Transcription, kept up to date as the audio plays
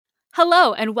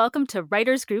Hello, and welcome to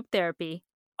Writers Group Therapy.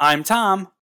 I'm Tom.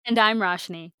 And I'm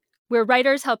Roshni. We're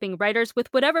writers helping writers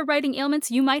with whatever writing ailments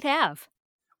you might have.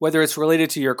 Whether it's related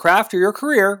to your craft or your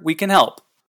career, we can help.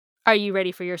 Are you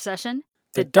ready for your session?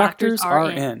 The doctors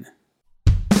are in.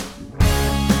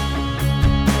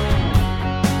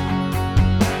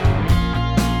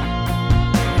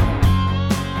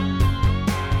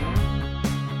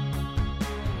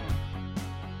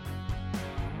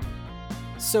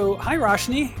 So, hi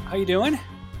Roshni, how you doing?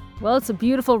 Well, it's a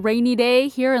beautiful rainy day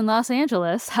here in Los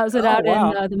Angeles. How's it out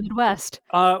in the Midwest?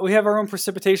 We have our own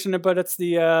precipitation, but it's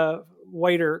the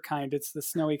whiter kind. It's the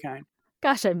snowy kind.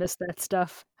 Gosh, I miss that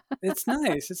stuff. It's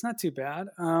nice. It's not too bad.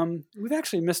 We've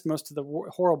actually missed most of the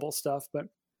horrible stuff, but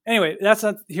anyway, that's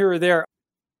not here or there.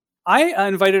 I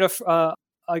invited a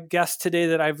guest today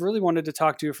that I've really wanted to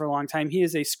talk to for a long time. He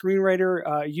is a screenwriter,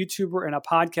 YouTuber, and a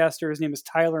podcaster. His name is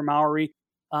Tyler Mowery.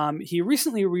 He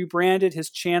recently rebranded his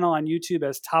channel on YouTube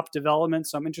as Top Development,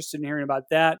 so I'm interested in hearing about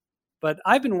that. But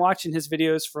I've been watching his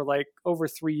videos for like over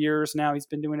 3 years now. He's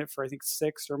been doing it for, I think,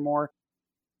 6 or more.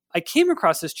 I came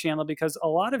across this channel because a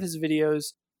lot of his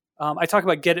videos, I talk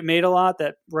about Get It Made a lot,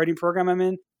 that writing program I'm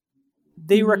in.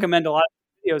 They recommend a lot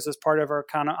of videos as part of our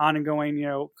kind of ongoing,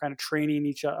 kind of training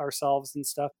ourselves and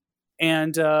stuff.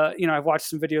 And, I've watched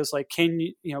some videos like,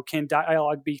 can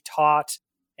dialogue be taught?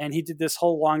 And he did this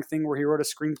whole long thing where he wrote a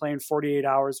screenplay in 48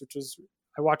 hours,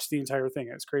 I watched the entire thing.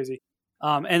 It was crazy.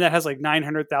 And that has like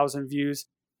 900,000 views.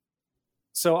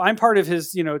 So I'm part of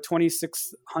his,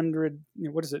 2,600,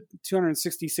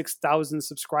 266,000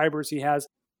 subscribers he has.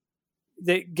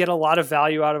 They get a lot of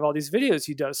value out of all these videos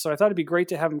he does. So I thought it'd be great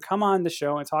to have him come on the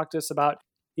show and talk to us about,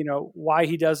 why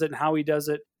he does it and how he does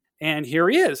it. And here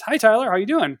he is. Hi, Tyler. How are you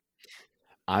doing?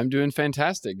 I'm doing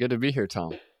fantastic. Good to be here,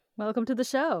 Tom. Welcome to the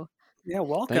show. Yeah,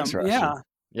 welcome. Thanks, Rushy.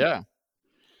 Yeah.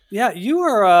 You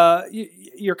are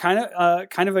you're kind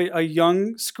of a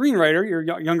young screenwriter.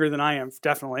 You're younger than I am,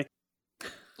 definitely.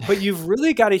 But you've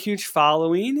really got a huge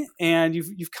following, and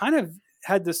you've kind of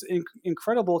had this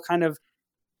incredible kind of.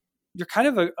 You're kind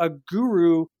of a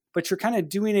guru, but you're kind of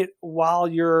doing it while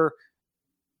you're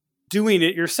doing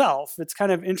it yourself. It's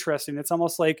kind of interesting. It's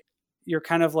almost like you're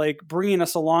kind of like bringing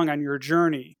us along on your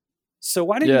journey. So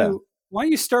why don't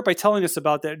you start by telling us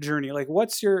about that journey? Like,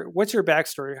 what's your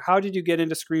backstory? How did you get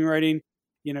into screenwriting?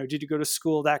 Did you go to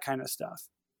school? That kind of stuff.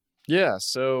 Yeah.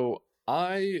 So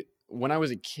when I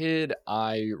was a kid,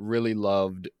 I really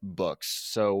loved books.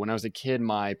 So when I was a kid,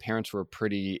 my parents were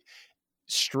pretty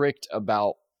strict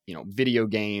about, video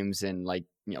games and like,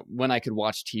 when I could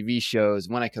watch TV shows,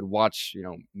 when I could watch,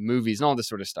 movies and all this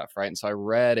sort of stuff. Right. And so I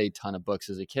read a ton of books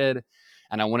as a kid,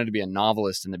 and I wanted to be a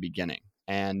novelist in the beginning.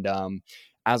 And,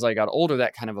 as I got older,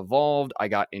 that kind of evolved. I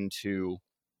got into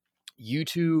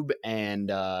YouTube, and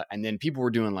then people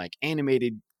were doing like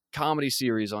animated comedy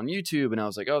series on YouTube. And I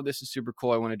was like, oh, this is super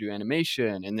cool. I want to do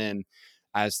animation. And then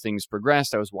as things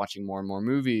progressed, I was watching more and more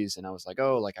movies, and I was like,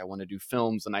 oh, like I want to do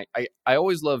films. And I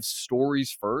always loved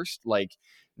stories first. Like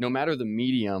no matter the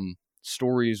medium,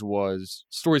 stories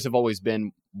have always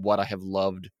been what I have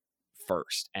loved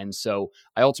first. And so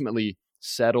I ultimately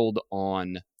settled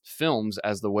on films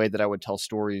as the way that I would tell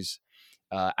stories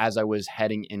as I was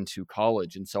heading into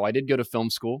college. And so I did go to film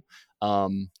school. I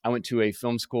went to a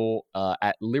film school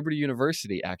at Liberty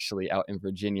University, actually, out in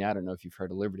Virginia. I don't know if you've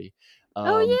heard of Liberty.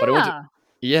 But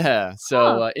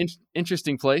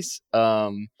Interesting place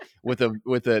with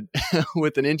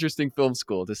an interesting film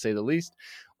school, to say the least.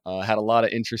 Had a lot of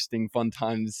interesting, fun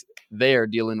times there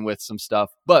dealing with some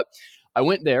stuff. But I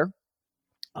went there.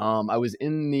 I was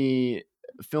in the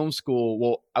film school.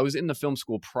 Well, I was in the film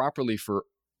school properly for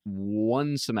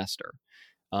 1 semester,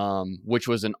 which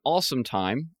was an awesome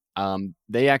time.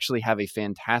 They actually have a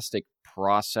fantastic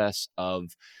process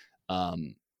of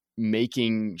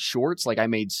making shorts. Like I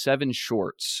made 7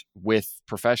 shorts with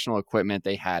professional equipment.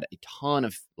 They had a ton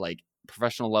of like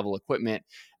professional level equipment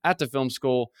at the film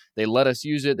school. They let us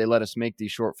use it. They let us make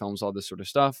these short films, all this sort of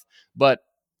stuff. But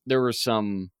there were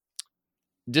some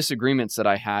disagreements that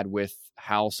I had with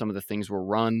how some of the things were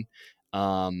run.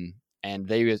 And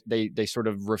they sort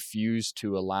of refused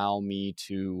to allow me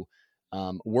to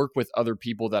work with other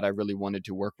people that I really wanted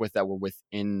to work with that were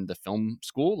within the film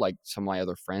school. Like some of my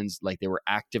other friends, like they were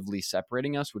actively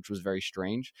separating us, which was very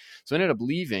strange. So I ended up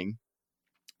leaving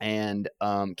and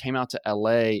came out to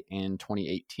LA in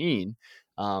 2018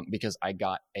 because I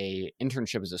got a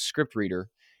internship as a script reader.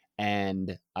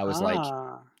 And I was like,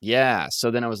 yeah. So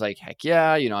then I was like, heck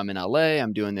yeah, I'm in LA,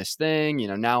 I'm doing this thing,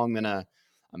 now I'm gonna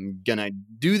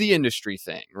do the industry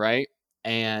thing. Right.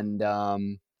 And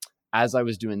as I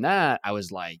was doing that, I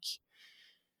was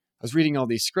reading all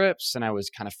these scripts, and I was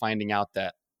kind of finding out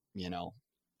that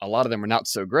a lot of them were not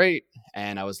so great.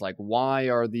 And I was like, why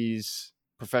are these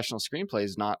professional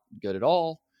screenplays not good at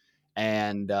all?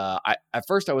 And at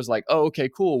first I was like, oh, okay,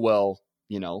 cool. Well,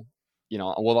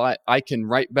 well, I can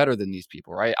write better than these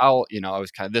people, right?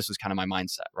 This was kind of my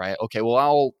mindset, right? Okay,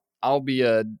 well, I'll be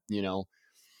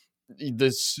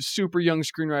this super young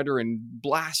screenwriter and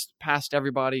blast past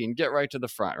everybody and get right to the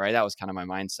front, right? That was kind of my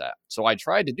mindset. So I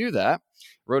tried to do that,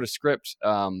 wrote a script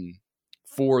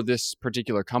for this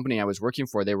particular company I was working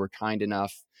for. They were kind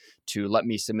enough to let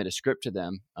me submit a script to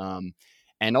them.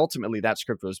 And ultimately that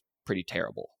script was pretty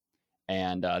terrible.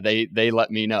 And they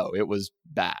let me know it was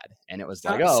bad, and it was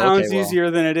like, oh, sounds okay, well, easier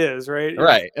than it is, right?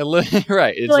 Right,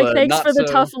 right. It's like, thanks not for the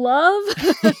so... tough love.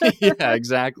 Yeah,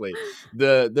 exactly.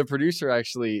 The producer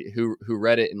actually who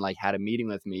read it and like had a meeting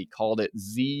with me called it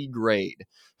Z grade,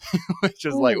 which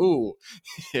was like, ooh,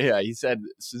 yeah. He said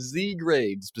Z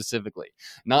grade specifically,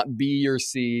 not B or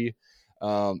C.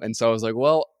 And so I was like,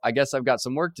 well, I guess I've got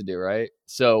some work to do, right?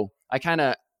 So I kind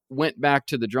of went back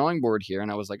to the drawing board here, and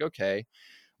I was like, okay,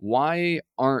 why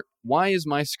is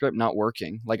my script not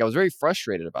working? Like, I was very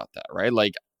frustrated about that, right?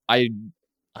 Like, I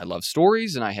love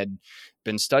stories, and I had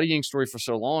been studying story for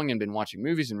so long and been watching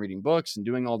movies and reading books and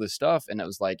doing all this stuff. And it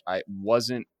was like, I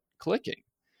wasn't clicking.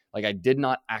 Like, I did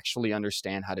not actually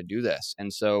understand how to do this.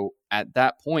 And so at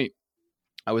that point,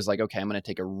 I was like, okay, I'm going to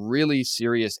take a really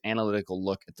serious analytical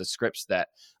look at the scripts that,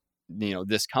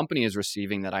 this company is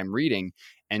receiving that I'm reading,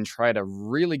 and try to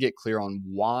really get clear on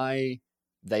why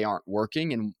they aren't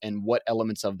working and what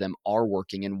elements of them are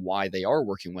working and why they are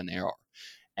working when they are.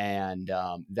 And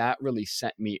that really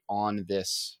sent me on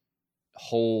this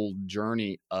whole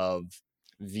journey of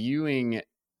viewing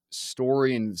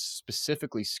story and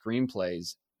specifically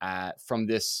screenplays from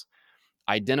this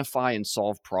identify and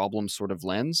solve problems sort of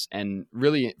lens, and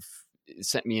really it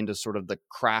sent me into sort of the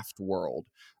craft world,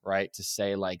 right? To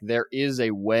say, like, there is a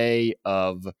way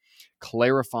of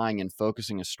clarifying and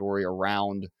focusing a story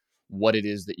around what it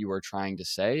is that you are trying to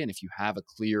say. And if you have a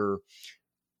clear,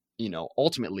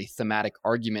 ultimately thematic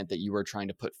argument that you are trying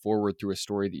to put forward through a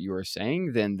story that you are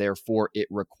saying, then therefore it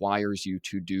requires you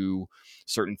to do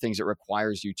certain things. It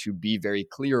requires you to be very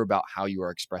clear about how you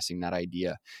are expressing that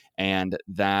idea. And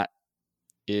that's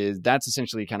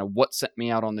essentially kind of what sent me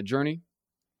out on the journey.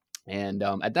 And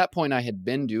at that point, I had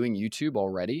been doing YouTube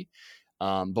already.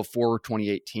 Before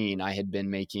 2018, I had been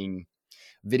making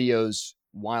videos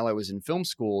while I was in film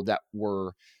school that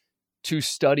were to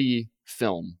study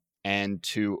film and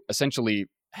to essentially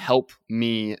help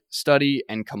me study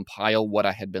and compile what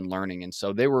I had been learning. And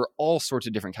so they were all sorts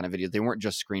of different kind of videos. They weren't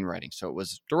just screenwriting. So it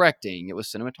was directing, it was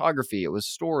cinematography, it was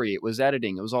story, it was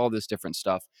editing, it was all this different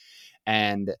stuff.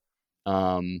 And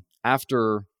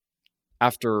after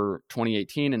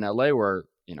 2018 in LA, where,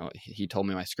 he told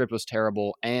me my script was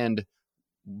terrible. And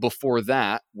before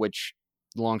that, which,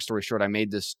 long story short, I made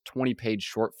this 20-page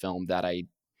short film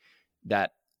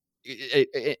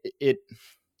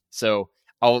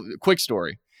quick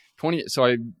story. So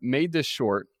I made this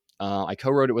short. I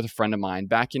co-wrote it with a friend of mine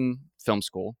back in film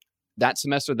school. That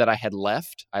semester that I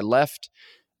left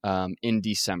in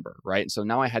December, right? So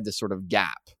now I had this sort of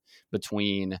gap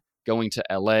between going to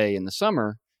LA in the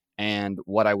summer and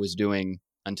what I was doing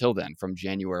until then, from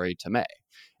January to May.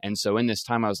 And so in this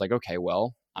time, I was like, okay,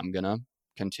 well, I'm going to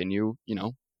continue,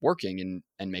 working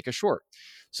and make a short.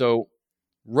 So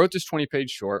wrote this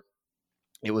 20-page short.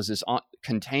 It was this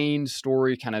contained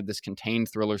story, kind of this contained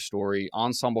thriller story,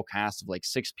 ensemble cast of like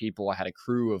 6 people. I had a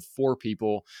crew of 4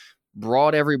 people,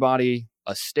 brought everybody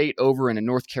a state over into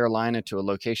North Carolina to a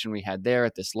location we had there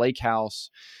at this lake house.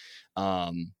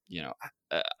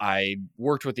 I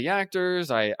worked with the actors.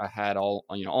 I had all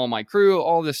my crew,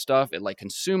 all this stuff. It like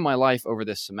consumed my life over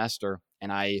this semester.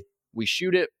 And we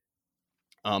shoot it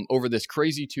over this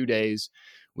crazy 2 days.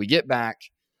 We get back.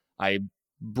 I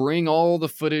bring all the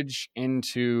footage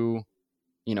into,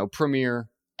 Premiere,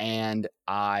 and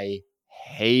I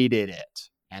hated it.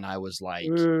 And I was like,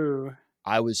 Ooh.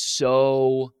 I was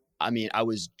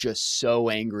just so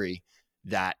angry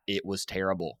that it was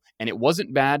terrible. And it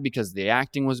wasn't bad because the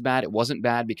acting was bad. It wasn't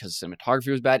bad because the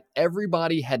cinematography was bad.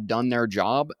 Everybody had done their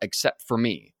job except for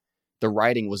me. The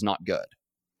writing was not good.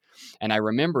 And I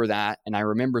remember that. And I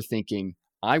remember thinking,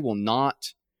 I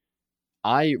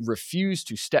refuse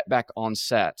to step back on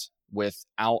set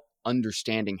without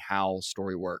understanding how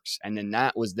story works. And then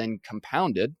that was then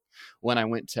compounded when I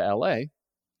went to LA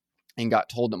and got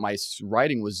told that my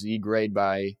writing was Z grade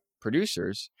by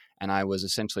producers. And I was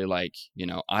essentially like,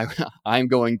 I'm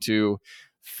going to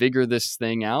figure this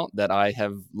thing out that I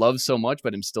have loved so much,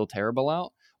 but am still terrible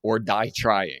out, or die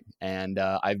trying. And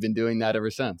I've been doing that ever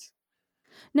since.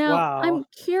 Now, Wow. I'm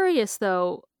curious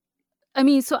though, I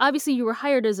mean, so obviously you were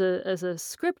hired as a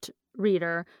script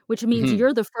reader, which means Mhm.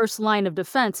 you're the first line of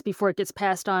defense before it gets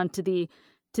passed on to the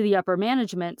upper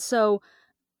management. So,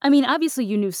 I mean, obviously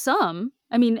you knew some.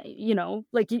 I mean,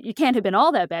 like you can't have been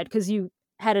all that bad because you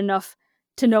had enough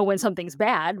to know when something's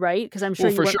bad, right? Because I'm sure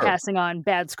Well, you for weren't sure. passing on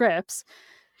bad scripts.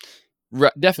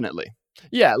 Definitely.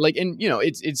 Yeah, like, and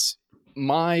it's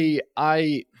my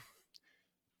I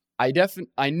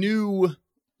knew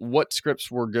what scripts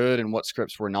were good and what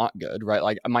scripts were not good, right?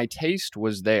 Like my taste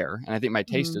was there, and I think my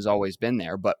taste Mhm. has always been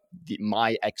there, but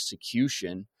my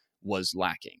execution was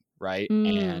lacking, right?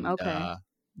 And Okay.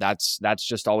 that's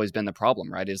just always been the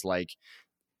problem, right? Is like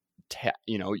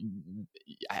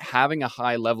having a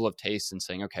high level of taste and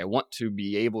saying, okay, I want to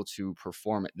be able to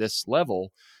perform at this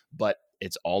level, but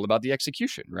it's all about the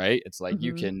execution, right? It's like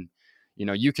Mhm.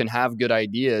 you can have good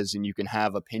ideas and you can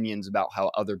have opinions about how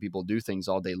other people do things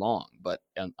all day long, but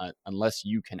unless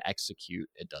you can execute,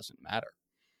 it doesn't matter.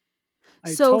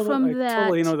 So I from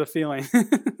totally that know the feeling.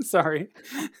 Sorry.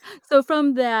 so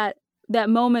from that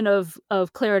moment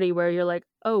of clarity where you're like,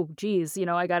 "Oh, geez,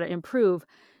 I gotta improve,"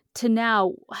 to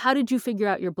now, how did you figure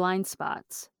out your blind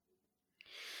spots?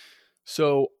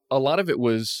 So a lot of it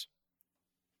was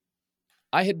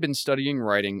I had been studying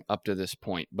writing up to this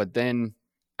point, but then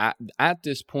at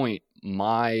this point,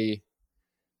 my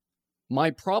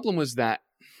problem was that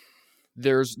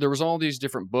there was all these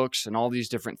different books and all these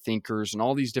different thinkers and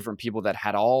all these different people that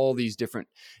had all these different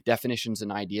definitions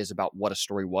and ideas about what a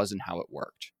story was and how it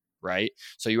worked, right?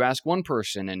 So you ask one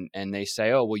person and they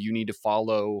say, oh, well, you need to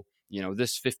follow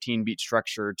this 15 beat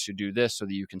structure to do this so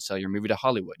that you can sell your movie to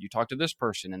Hollywood. You talk to this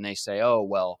person and they say, oh,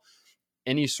 well,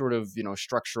 any sort of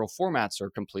structural formats are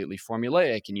completely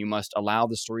formulaic and you must allow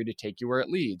the story to take you where it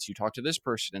leads. You talk to this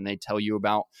person and they tell you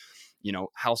about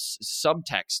how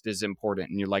subtext is important,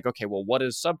 and you're like, okay, well, what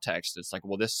is subtext? It's like,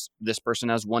 well, this person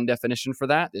has one definition for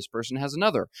that, this person has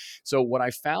another. So what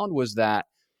I found was that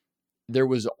there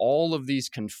was all of these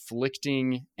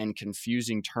conflicting and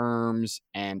confusing terms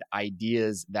and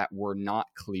ideas that were not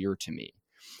clear to me,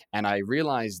 and I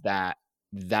realized that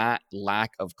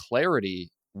lack of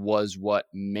clarity was what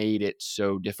made it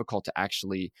so difficult to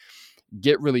actually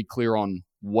get really clear on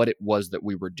what it was that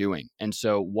we were doing. And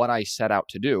so what I set out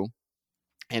to do,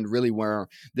 and really where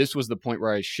this was the point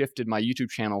where I shifted my YouTube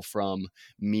channel from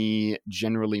me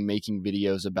generally making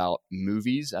videos about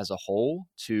movies as a whole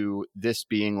to this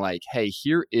being like, hey,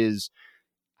 here is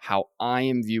how I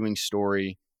am viewing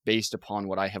story based upon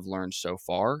what I have learned so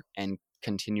far, and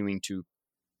continuing to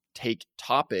take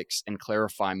topics and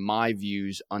clarify my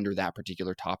views under that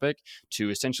particular topic to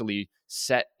essentially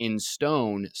set in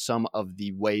stone some of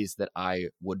the ways that I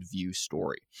would view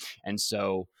story. And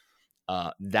so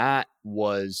that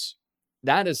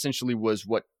essentially was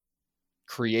what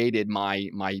created my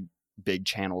big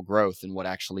channel growth and what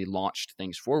actually launched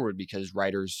things forward, because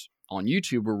writers on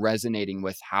YouTube were resonating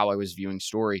with how I was viewing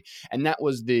story. And that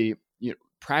was the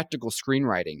practical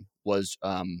screenwriting was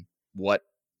what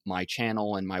my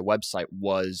channel and my website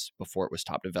was before it was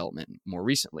Top Development more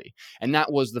recently. And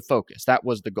that was the focus. That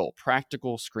was the goal.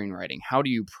 Practical screenwriting. How do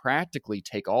you practically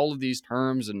take all of these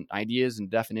terms and ideas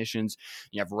and definitions?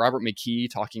 You have Robert McKee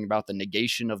talking about the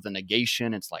negation of the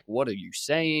negation. It's like, what are you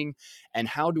saying? And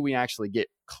how do we actually get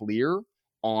clear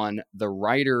on the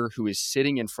writer who is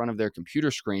sitting in front of their computer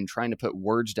screen trying to put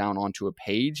words down onto a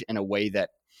page in a way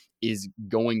that is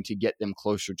going to get them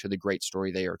closer to the great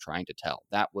story they are trying to tell?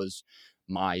 That was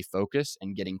my focus,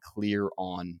 and getting clear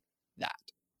on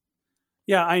that.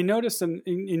 Yeah, I noticed in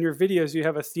your videos you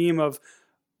have a theme of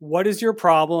what is your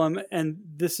problem and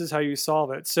this is how you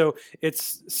solve it. So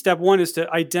it's step one is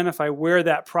to identify where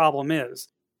that problem is.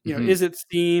 Mm-hmm. Is it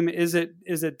theme? Is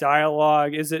it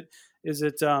dialogue? Is it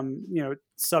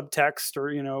subtext,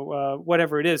 or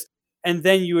whatever it is? And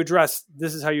then you address,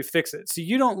 this is how you fix it. So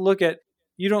you don't look at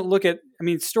I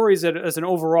mean, stories as an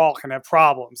overall can have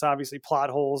problems, obviously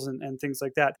plot holes and things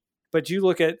like that. But you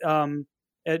look at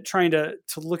trying to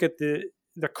look at the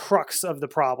crux of the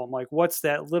problem. Like, what's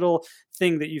that little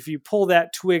thing that if you pull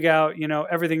that twig out,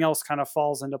 everything else kind of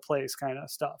falls into place, kind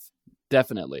of stuff.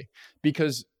 Definitely.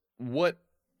 Because what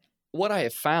I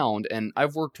have found, and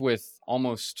I've worked with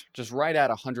almost just right at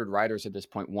 100 writers at this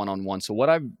point, one-on-one. So what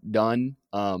I've done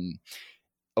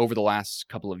over the last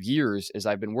couple of years is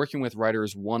I've been working with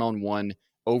writers one-on-one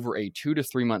over a 2 to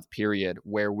 3 month period,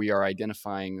 where we are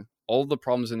identifying all of the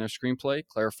problems in their screenplay,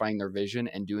 clarifying their vision,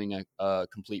 and doing a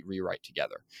complete rewrite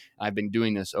together. I've been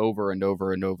doing this over and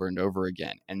over and over and over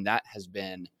again. And that has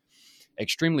been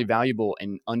extremely valuable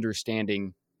in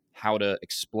understanding how to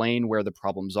explain where the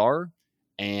problems are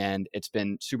And it's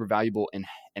been super valuable in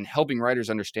helping writers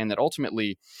understand that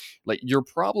ultimately, like, your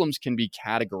problems can be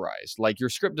categorized. Like, your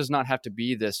script does not have to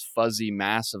be this fuzzy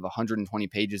mass of 120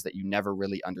 pages that you never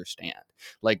really understand.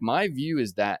 Like, my view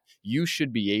is that you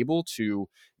should be able to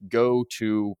go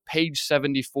to page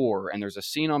 74 and there's a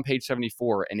scene on page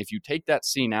 74. And if you take that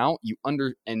scene out,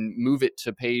 and move it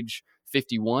to page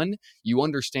 51, you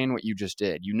understand what you just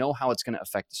did. You know how it's going to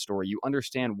affect the story. You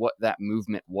understand what that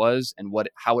movement was and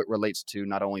how it relates to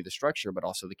not only the structure, but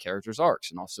also the characters'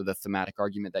 arcs and also the thematic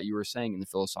argument that you were saying and the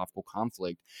philosophical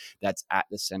conflict that's at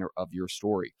the center of your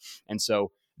story. And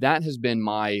so that has been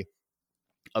my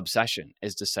obsession,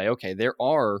 is to say, okay, there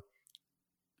are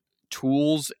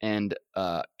tools and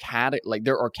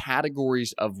there are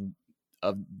categories of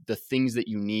the things that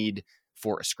you need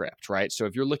for a script, right? So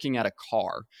if you're looking at a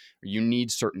car, you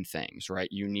need certain things, right?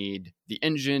 You need the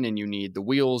engine, and you need the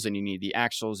wheels, and you need the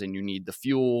axles, and you need the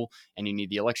fuel, and you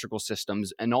need the electrical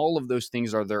systems, and all of those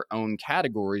things are their own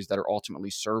categories that are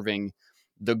ultimately serving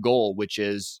the goal, which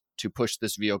is to push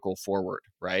this vehicle forward,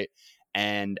 right?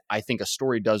 And I think a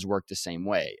story does work the same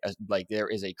way. Like, there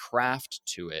is a craft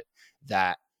to it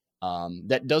that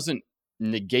that doesn't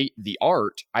negate the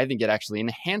art. I think it actually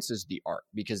enhances the art,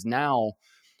 because now,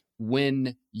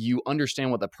 when you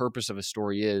understand what the purpose of a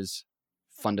story is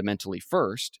fundamentally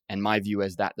first, and my view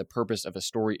is that the purpose of a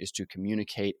story is to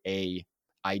communicate a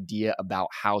idea about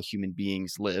how human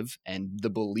beings live and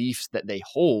the beliefs that they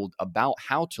hold about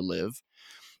how to live,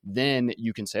 then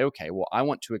you can say, okay, well, I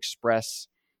want to express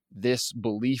this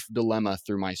belief dilemma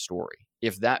through my story.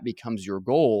 If that becomes your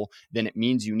goal, then it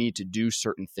means you need to do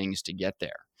certain things to get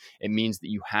there. It means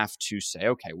that you have to say,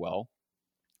 okay, well,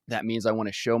 that means I want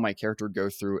to show my character go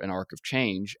through an arc of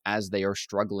change as they are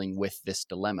struggling with this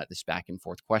dilemma, this back and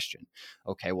forth question.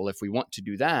 Okay, well, if we want to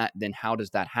do that, then how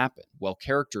does that happen? Well,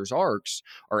 characters' arcs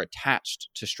are attached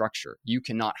to structure. You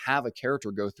cannot have a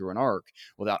character go through an arc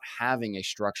without having a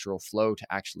structural flow to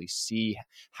actually see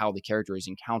how the character is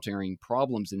encountering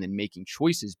problems and then making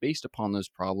choices based upon those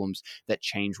problems that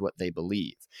change what they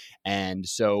believe. And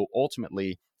so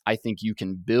ultimately, I think you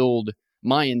can build.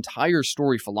 My entire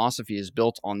story philosophy is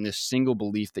built on this single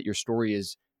belief that your story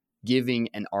is giving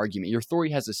an argument. Your story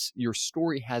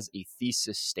has a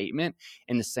thesis statement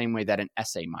in the same way that an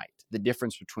essay might. The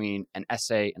difference between an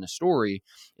essay and a story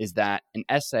is that an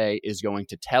essay is going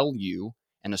to tell you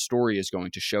and a story is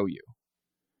going to show you.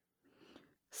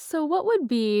 So what would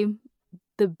be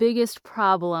the biggest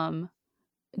problem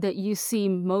that you see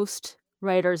most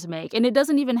writers make? And it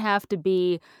doesn't even have to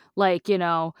be like,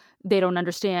 they don't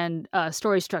understand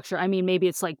story structure. I mean, maybe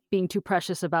it's like being too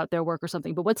precious about their work or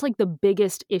something. But what's like the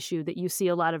biggest issue that you see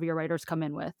a lot of your writers come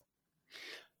in with?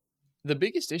 The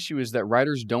biggest issue is that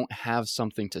writers don't have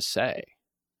something to say.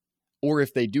 Or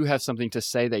if they do have something to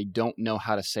say, they don't know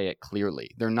how to say it clearly.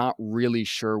 They're not really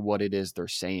sure what it is they're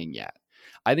saying yet.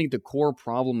 I think the core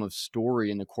problem of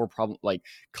story and the core problem, like,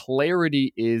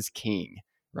 clarity is king,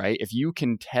 right? If you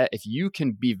can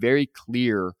be very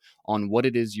clear on what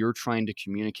it is you're trying to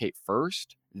communicate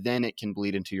first, then it can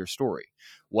bleed into your story.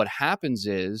 What happens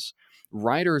is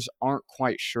writers aren't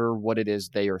quite sure what it is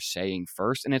they are saying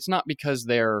first. And it's not because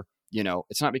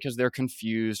it's not because they're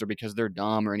confused or because they're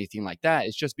dumb or anything like that.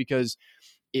 It's just because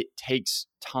it takes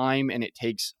time and it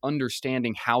takes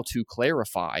understanding how to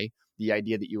clarify the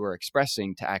idea that you are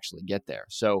expressing to actually get there.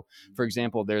 So, for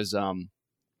example, there's a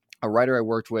writer I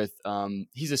worked with.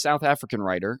 He's a South African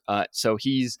writer, so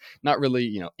he's not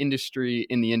really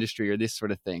in the industry or this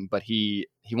sort of thing. But he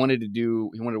wanted to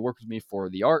work with me for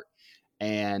the art,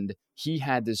 and he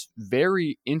had this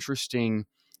very interesting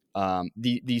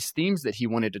these themes that he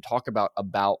wanted to talk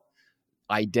about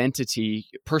identity,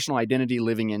 personal identity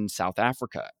living in South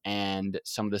Africa, and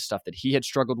some of the stuff that he had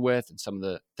struggled with and some of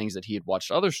the things that he had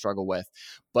watched others struggle with.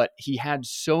 But he had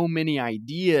so many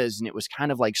ideas, and it was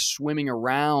kind of like swimming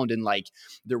around, and like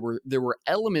there were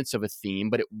elements of a theme,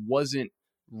 but it wasn't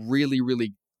really,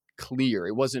 really clear.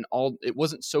 It wasn't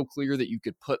so clear that you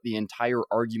could put the entire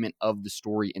argument of the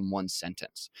story in one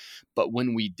sentence. But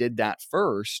when we did that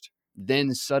first,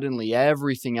 then suddenly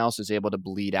everything else is able to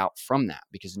bleed out from that,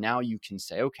 because now you can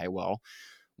say, okay, well,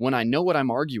 when I know what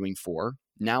I'm arguing for,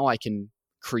 now I can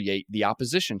create the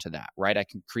opposition to that, right? I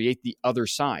can create the other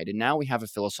side. And now we have a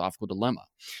philosophical dilemma.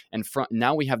 And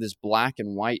now we have this black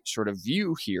and white sort of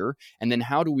view here. And then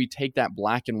how do we take that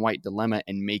black and white dilemma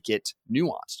and make it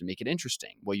nuanced and make it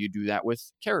interesting? Well, you do that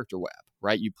with character web,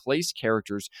 right? You place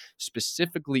characters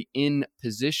specifically in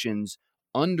positions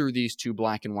under these two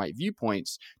black and white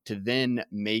viewpoints to then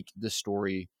make the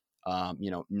story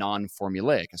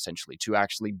non-formulaic, essentially, to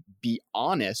actually be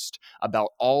honest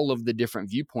about all of the different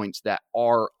viewpoints that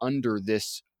are under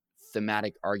this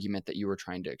thematic argument that you were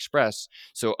trying to express.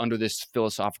 So under this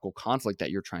philosophical conflict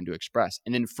that you're trying to express.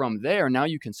 And then from there, now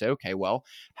you can say, okay, well,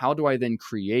 how do I then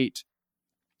create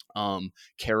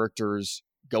characters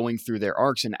going through their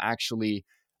arcs and actually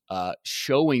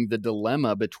showing the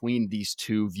dilemma between these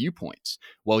two viewpoints?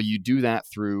 Well, you do that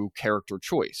through character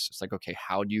choice. It's like, okay,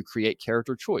 how do you create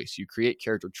character choice? You create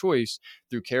character choice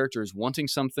through characters wanting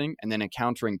something and then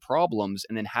encountering problems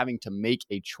and then having to make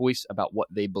a choice about what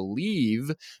they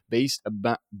believe based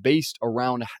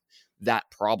around that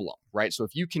problem, right? So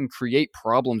if you can create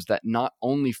problems that not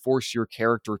only force your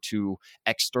character to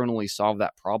externally solve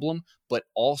that problem, but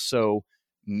also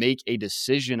make a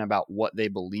decision about what they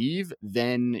believe,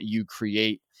 then you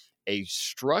create a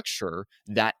structure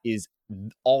that is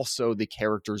also the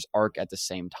character's arc at the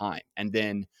same time. And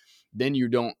then you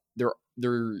don't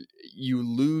you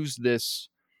lose this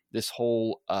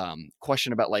whole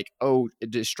question about like, oh,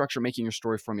 is structure making your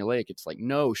story formulaic? It's like,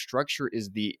 no, structure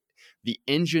is the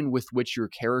engine with which your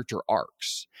character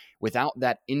arcs. Without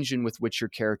that engine with which your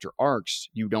character arcs,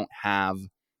 you don't have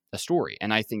a story.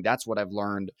 And I think that's what I've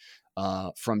learned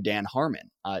from Dan Harmon.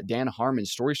 Dan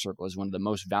Harmon's Story Circle is one of the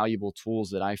most valuable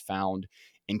tools that I found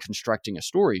in constructing a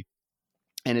story.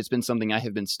 And it's been something I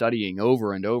have been studying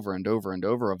over and over and over and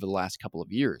over the last couple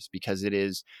of years, because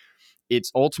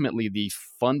it's ultimately the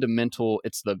fundamental,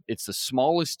 it's the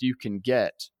smallest you can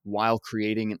get while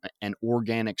creating an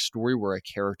organic story where a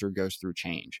character goes through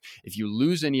change. If you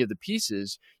lose any of the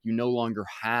pieces, you no longer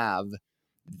have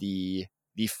the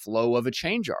flow of a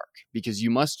change arc, because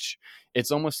it's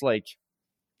almost like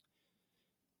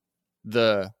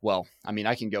I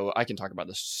can talk about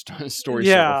the story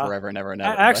circle forever and ever and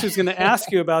ever. I actually was going to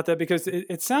ask you about that, because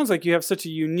it sounds like you have such a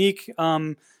unique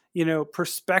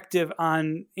perspective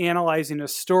on analyzing a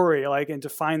story, and to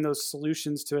find those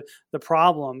solutions to the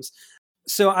problems.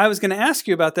 So I was going to ask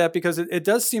you about that, because it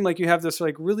does seem like you have this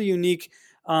really unique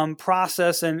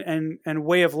process and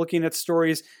way of looking at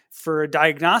stories for a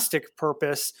diagnostic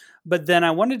purpose. But then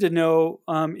I wanted to know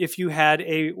if you had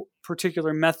a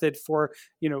particular method for,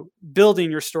 building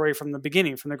your story from the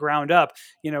beginning, from the ground up.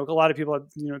 A lot of people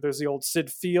have, there's the old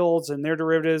Sid Fields and their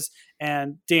derivatives,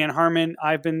 and Dan Harmon.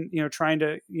 I've been, trying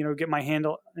to, get my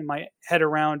head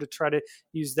around to try to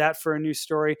use that for a new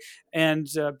story, and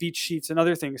beat sheets and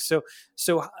other things.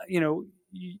 So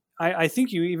I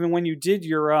think you, even when you did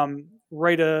your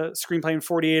write a screenplay in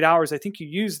 48 hours, I think you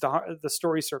used the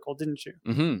story circle, didn't you?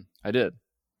 Mm-hmm. I did.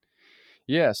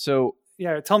 Yeah. So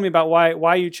yeah, tell me about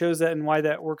why you chose that and why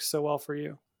that works so well for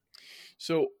you.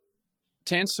 So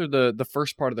to answer the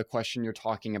first part of the question, you're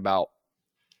talking about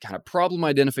kind of problem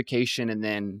identification and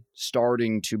then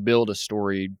starting to build a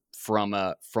story from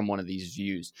one of these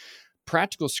views.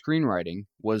 Practical Screenwriting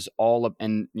was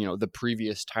the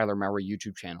previous Tyler Mowery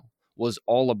YouTube channel was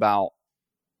all about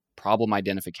problem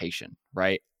identification,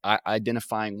 right?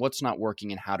 Identifying what's not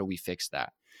working and how do we fix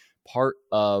that. Part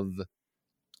of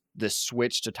the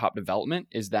switch to top development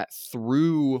is that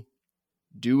through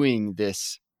doing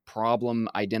this problem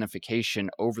identification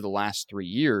over the last 3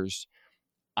 years,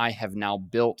 I have now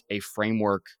built a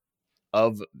framework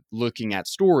of looking at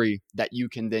story that you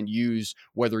can then use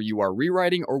whether you are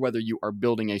rewriting or whether you are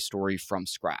building a story from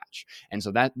scratch. And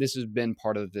so that this has been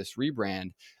part of this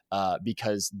rebrand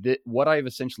because what I've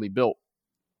essentially built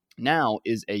now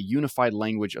is a unified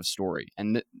language of story.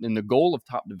 And the goal of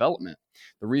top development,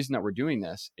 the reason that we're doing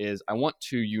this is I want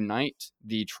to unite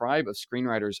the tribe of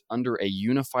screenwriters under a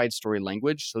unified story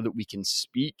language so that we can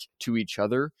speak to each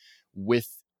other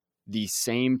with the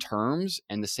same terms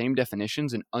and the same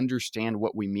definitions and understand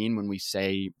what we mean when we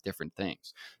say different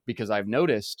things. Because I've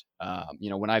noticed,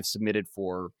 when I've submitted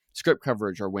for script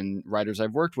coverage or when writers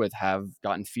I've worked with have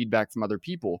gotten feedback from other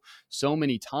people, so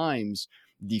many times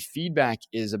the feedback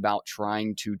is about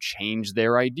trying to change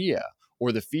their idea,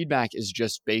 or the feedback is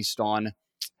just based on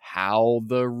how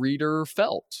the reader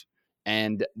felt.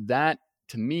 And that,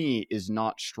 to me, is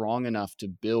not strong enough to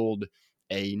build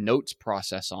a notes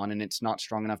process on, and it's not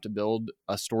strong enough to build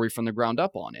a story from the ground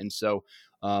up on. And so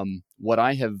what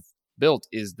I have built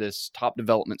is this top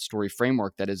development story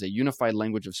framework that is a unified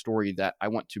language of story that I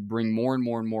want to bring more and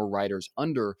more and more writers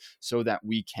under so that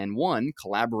we can, one,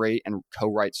 collaborate and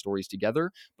co-write stories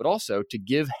together, but also to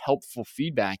give helpful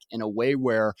feedback in a way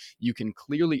where you can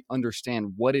clearly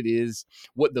understand what it is,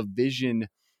 what the vision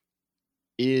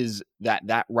is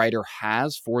that writer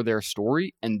has for their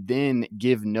story, and then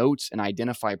give notes and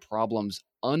identify problems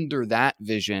under that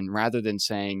vision rather than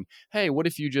saying, hey, what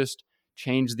if you just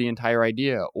change the entire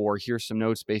idea, or here's some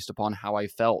notes based upon how I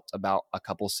felt about a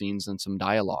couple scenes and some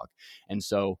dialogue. And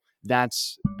so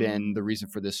that's been the reason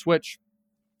for this switch.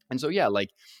 And so, yeah,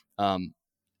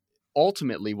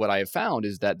 ultimately what I have found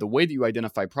is that the way that you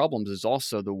identify problems is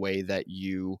also the way that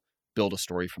you build a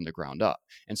story from the ground up.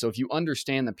 And so if you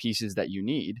understand the pieces that you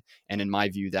need, and in my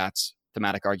view, that's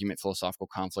thematic argument, philosophical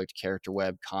conflict, character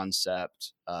web,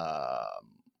 concept,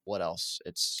 what else?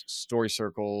 It's story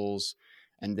circles,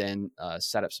 and then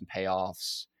setups and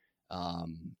payoffs,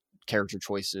 character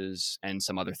choices, and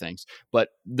some other things. But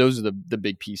those are the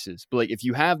big pieces. But like, if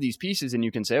you have these pieces and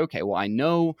you can say, okay, well, I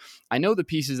know the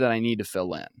pieces that I need to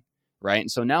fill in, right? And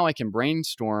so now I can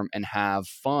brainstorm and have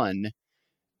fun,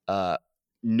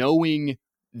 knowing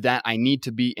that I need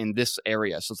to be in this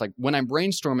area. So it's like when I'm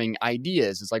brainstorming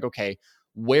ideas, it's like, okay,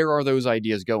 where are those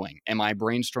ideas going? Am I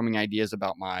brainstorming ideas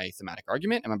about my thematic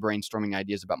argument? Am I brainstorming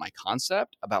ideas about my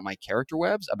concept, about my character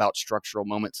webs, about structural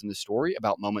moments in the story,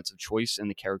 about moments of choice in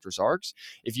the character's arcs?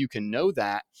 If you can know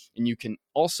that, and you can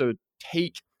also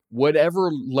take whatever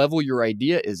level your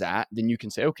idea is at, then you can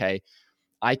say, okay,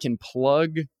 I can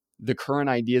plug the current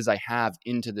ideas I have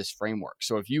into this framework.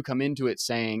 So if you come into it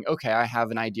saying, okay, I have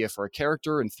an idea for a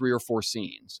character and 3 or 4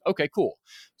 scenes. Okay, cool.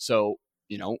 So,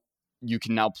 you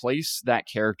can now place that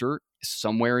character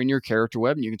somewhere in your character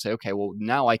web, and you can say, okay, well,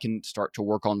 now I can start to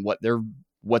work on what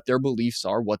their beliefs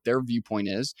are, what their viewpoint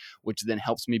is, which then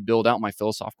helps me build out my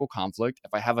philosophical conflict.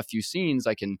 If I have a few scenes,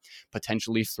 I can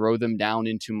potentially throw them down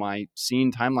into my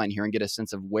scene timeline here and get a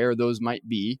sense of where those might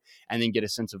be, and then get a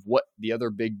sense of what the other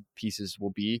big pieces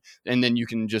will be. And then you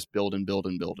can just build and build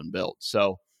and build and build.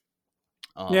 So,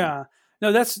 yeah,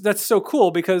 no, that's so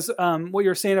cool, because what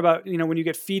you're saying about, when you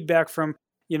get feedback from,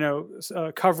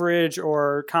 coverage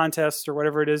or contests or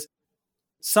whatever it is,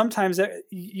 sometimes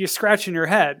you're scratching your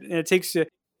head, and it takes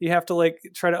you have to like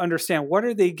try to understand, what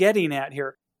are they getting at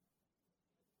here?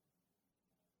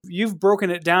 You've broken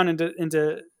it down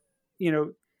into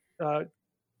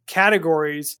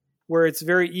categories where it's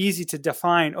very easy to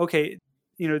define. Okay,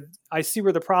 I see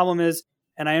where the problem is,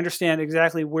 and I understand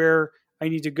exactly where I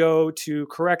need to go to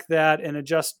correct that and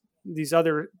adjust these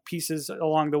other pieces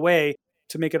along the way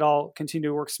to make it all continue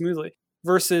to work smoothly,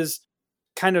 versus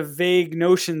kind of vague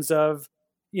notions of,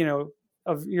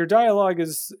 of your dialogue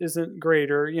isn't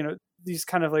great, or, these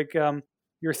kind of like,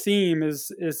 your theme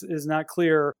is not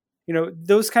clear.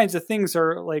 Those kinds of things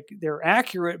are like, they're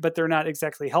accurate, but they're not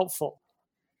exactly helpful.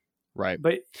 Right.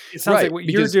 But it sounds like what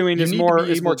you're doing is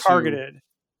more targeted.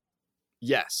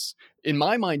 Yes. In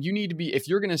my mind, you need to be, if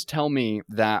you're going to tell me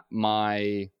that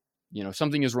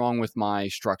something is wrong with my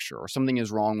structure, or something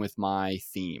is wrong with my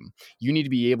theme, you need to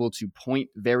be able to point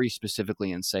very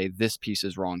specifically and say, this piece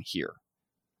is wrong here.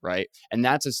 Right. And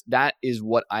that is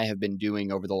what I have been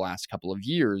doing over the last couple of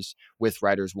years with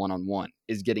Writers One-on-One,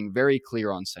 is getting very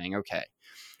clear on saying, okay,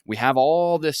 we have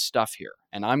all this stuff here,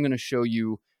 and I'm going to show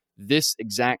you this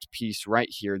exact piece right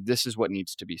here. This is what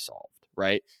needs to be solved.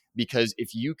 Right. Because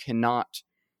if you cannot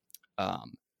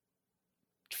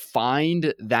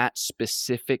find that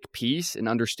specific piece and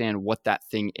understand what that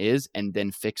thing is and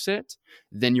then fix it,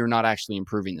 then you're not actually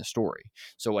improving the story.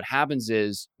 So what happens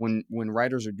is when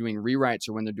writers are doing rewrites,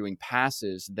 or when they're doing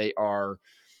passes, they are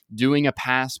doing a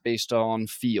pass based on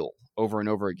feel over and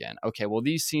over again. Okay, well,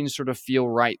 these scenes sort of feel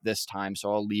right this time,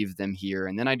 so I'll leave them here.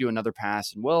 And then I do another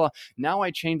pass, and well, now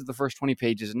I changed the first 20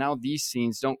 pages, and now these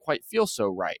scenes don't quite feel so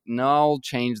right. No, I'll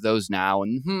change those now.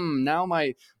 And now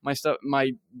my stuff,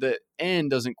 the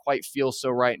end doesn't quite feel so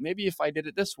right. Maybe if I did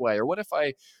it this way, or what if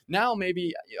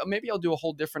maybe I'll do a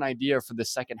whole different idea for the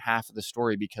second half of the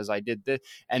story because I did this.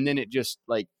 And then it just,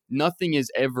 like, nothing is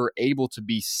ever able to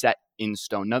be set in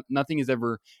stone. Nothing is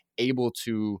ever able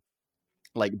to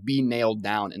like be nailed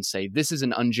down and say, this is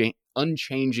an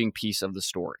unchanging piece of the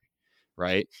story.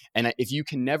 Right. And if you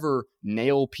can never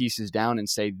nail pieces down and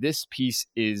say, this piece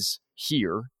is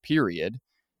here, period,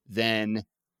 then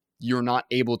you're not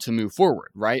able to move forward.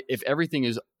 Right. If everything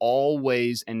is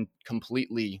always and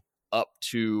completely up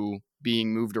to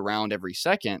being moved around every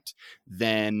second,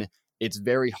 then it's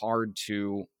very hard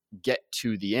to get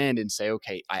to the end and say,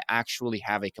 okay, I actually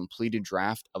have a completed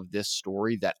draft of this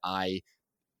story that I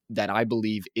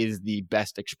believe is the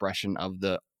best expression of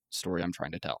the story I'm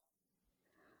trying to tell.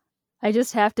 I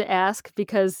just have to ask,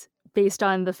 because based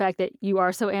on the fact that you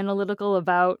are so analytical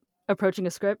about approaching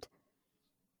a script,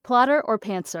 plotter or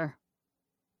pantser?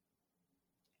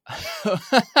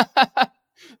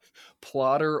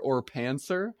 Plotter or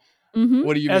pantser? Mm-hmm.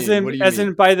 What do you mean? As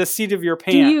in by the seat of your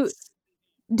pants.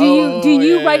 Do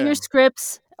you write your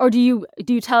scripts, or do you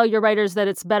tell your writers that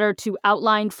it's better to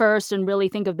outline first and really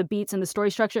think of the beats and the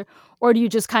story structure, or do you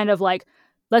just kind of like,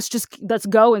 let's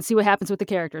go and see what happens with the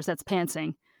characters? That's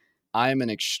pantsing. I'm an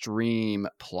extreme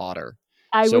plotter.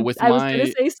 I was going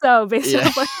to say so based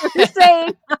on what you were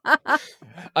saying.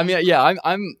 I mean, yeah,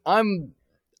 I'm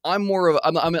I'm more of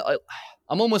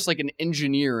I'm almost like an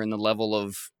engineer in the level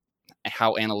of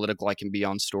how analytical I can be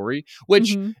on story,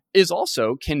 which Mhm. is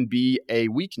also can be a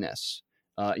weakness.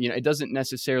 It doesn't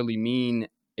necessarily mean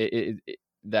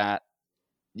that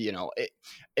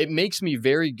it makes me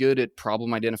very good at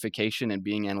problem identification and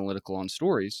being analytical on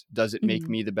stories. Does it make Mhm.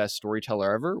 me the best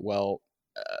storyteller ever? Well,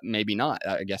 maybe not.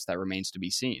 I guess that remains to be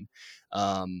seen,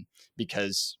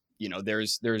 because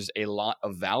there's a lot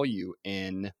of value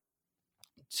in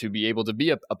to be able to be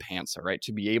a pantser, right?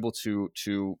 To be able to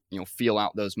feel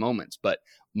out those moments. But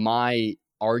my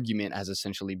argument has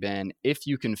essentially been, if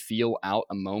you can feel out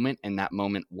a moment and that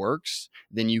moment works,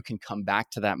 then you can come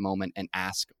back to that moment and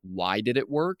ask, why did it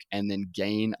work? And then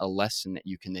gain a lesson that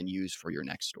you can then use for your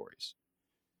next stories.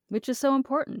 Which is so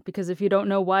important, because if you don't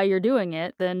know why you're doing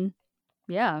it, then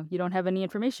yeah, you don't have any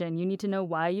information. You need to know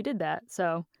why you did that.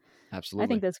 So I think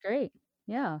Absolutely. that's great.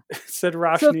 Yeah. Said So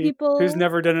if Roshni, who's people,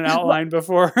 never done an well, outline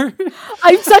before.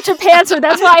 I'm such a pantser.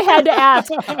 That's why I had to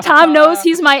ask. Tom knows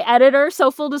he's my editor.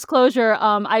 So full disclosure,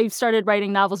 I started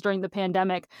writing novels during the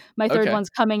pandemic. My third Okay. one's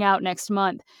coming out next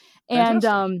month. And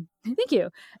Fantastic. thank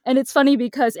you. And it's funny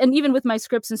because, and even with my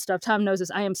scripts and stuff, Tom knows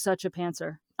this. I am such a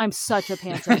pantser. I'm such a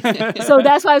pantser. So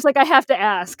that's why I was like, I have to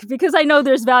ask, because I know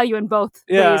there's value in both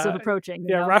ways of Yeah. approaching.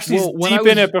 Yeah, Roshni's Well, when I deep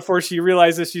in was it before she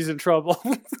realizes she's in trouble.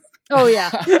 Oh yeah.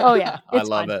 Oh yeah. I It's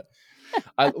love fun.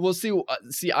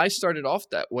 it. I started off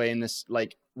that way in this,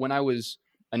 like when I was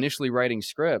initially writing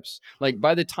scripts, like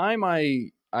by the time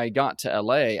I got to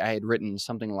LA, I had written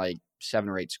something like 7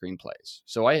 or 8 screenplays.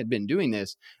 So I had been doing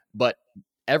this, but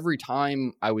every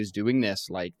time I was doing this,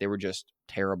 like they were just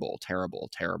terrible, terrible,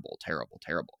 terrible, terrible,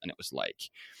 terrible. And it was like,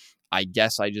 I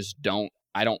guess I don't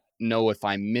know if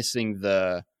I'm missing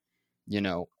you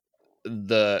know,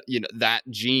 that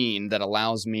gene that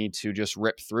allows me to just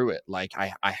rip through it. Like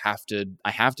I have to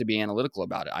be analytical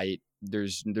about it.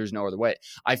 There's no other way.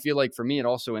 I feel like for me it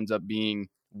also ends up being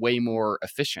way more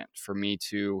efficient for me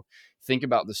to think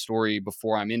about the story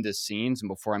before I'm into scenes and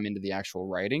before I'm into the actual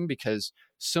writing, because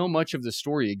so much of the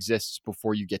story exists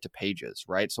before you get to pages,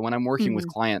 right? So when I'm working with Mhm.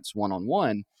 clients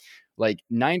one-on-one, like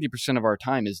 90% of our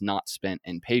time is not spent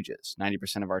in pages.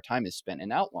 90% of our time is spent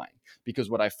in outline, because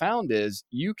what I found is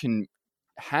you can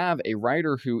have a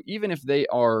writer who, even if they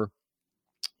are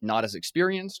not as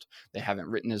experienced, they haven't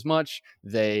written as much,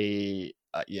 they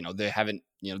haven't,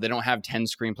 they don't have 10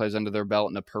 screenplays under their belt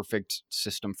and a perfect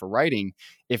system for writing.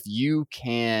 If you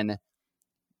can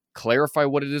clarify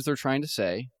what it is they're trying to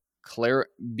say,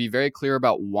 be very clear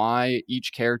about why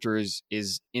each character is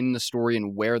in the story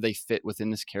and where they fit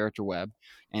within this character web,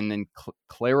 and then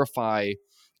clarify.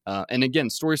 And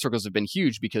again, story circles have been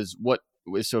huge, because what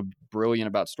is so brilliant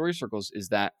about story circles is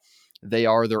that they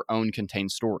are their own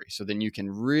contained story. So then you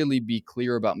can really be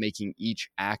clear about making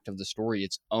each act of the story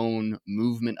its own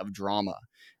movement of drama,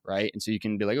 right? And so you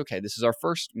can be like, okay, this is our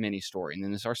first mini story, and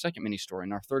then this is our second mini story,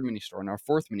 and our third mini story, and our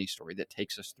fourth mini story that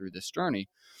takes us through this journey.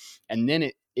 And then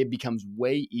it becomes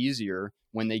way easier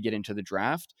when they get into the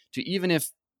draft to, even if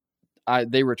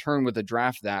they return with a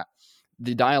draft that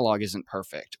the dialogue isn't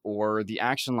perfect, or the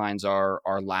action lines are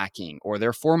lacking, or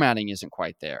their formatting isn't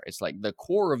quite there. It's like the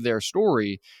core of their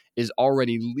story is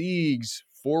already leagues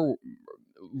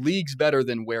better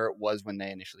than where it was when they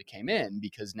initially came in,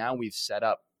 because now we've set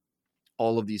up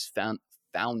all of these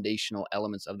foundational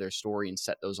elements of their story and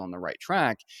set those on the right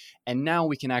track. And now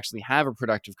we can actually have a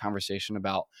productive conversation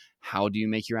about, how do you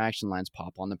make your action lines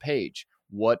pop on the page?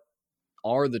 What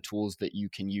are the tools that you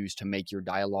can use to make your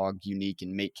dialogue unique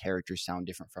and make characters sound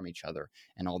different from each other,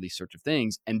 and all these sorts of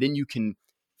things. And then you can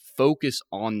focus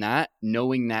on that,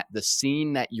 knowing that the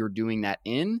scene that you're doing that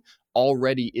in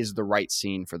already is the right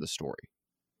scene for the story.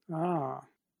 Ah,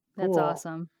 That's cool.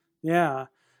 awesome. Yeah.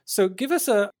 So give us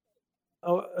a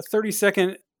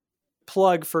 30-second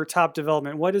plug for Top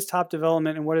Development. What is Top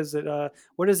Development, and what is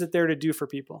it there to do for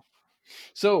people?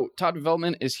 So, Top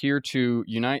Development is here to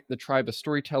unite the tribe of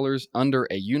storytellers under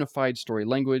a unified story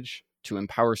language to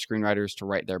empower screenwriters to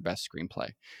write their best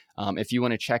screenplay. If you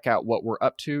want to check out what we're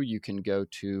up to, you can go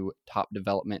to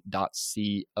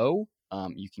topdevelopment.co.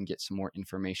 You can get some more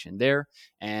information there.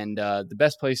 And the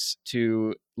best place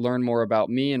to learn more about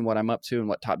me and what I'm up to and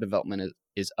what Top Development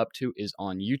is up to is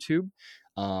on YouTube.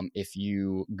 If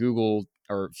you Google,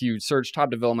 or if you search Top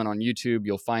Development on YouTube,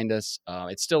 you'll find us.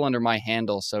 It's still under my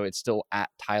handle, so it's still at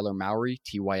Tyler Mowery,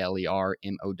 TYLER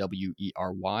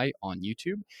MOWERY on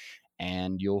YouTube,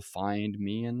 and you'll find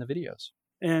me in the videos.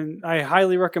 And I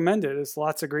highly recommend it. There's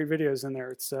lots of great videos in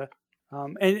there. It's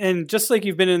and just like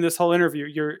you've been in this whole interview,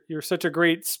 you're such a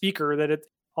great speaker that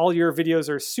all your videos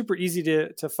are super easy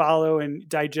to follow and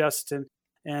digest,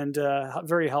 and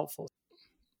very helpful.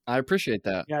 I appreciate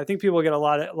that. Yeah, I think people get a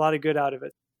lot of good out of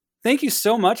it. Thank you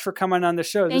so much for coming on the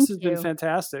show. This has been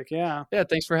fantastic. Yeah. Yeah,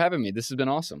 thanks for having me. This has been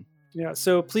awesome. Yeah,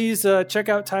 so please check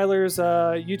out Tyler's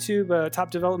YouTube, Top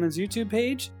Development's YouTube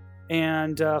page,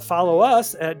 and follow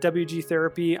us at WG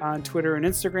Therapy on Twitter and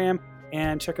Instagram,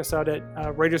 and check us out at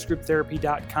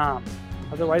writersgrouptherapy.com.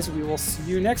 Otherwise, we will see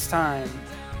you next time.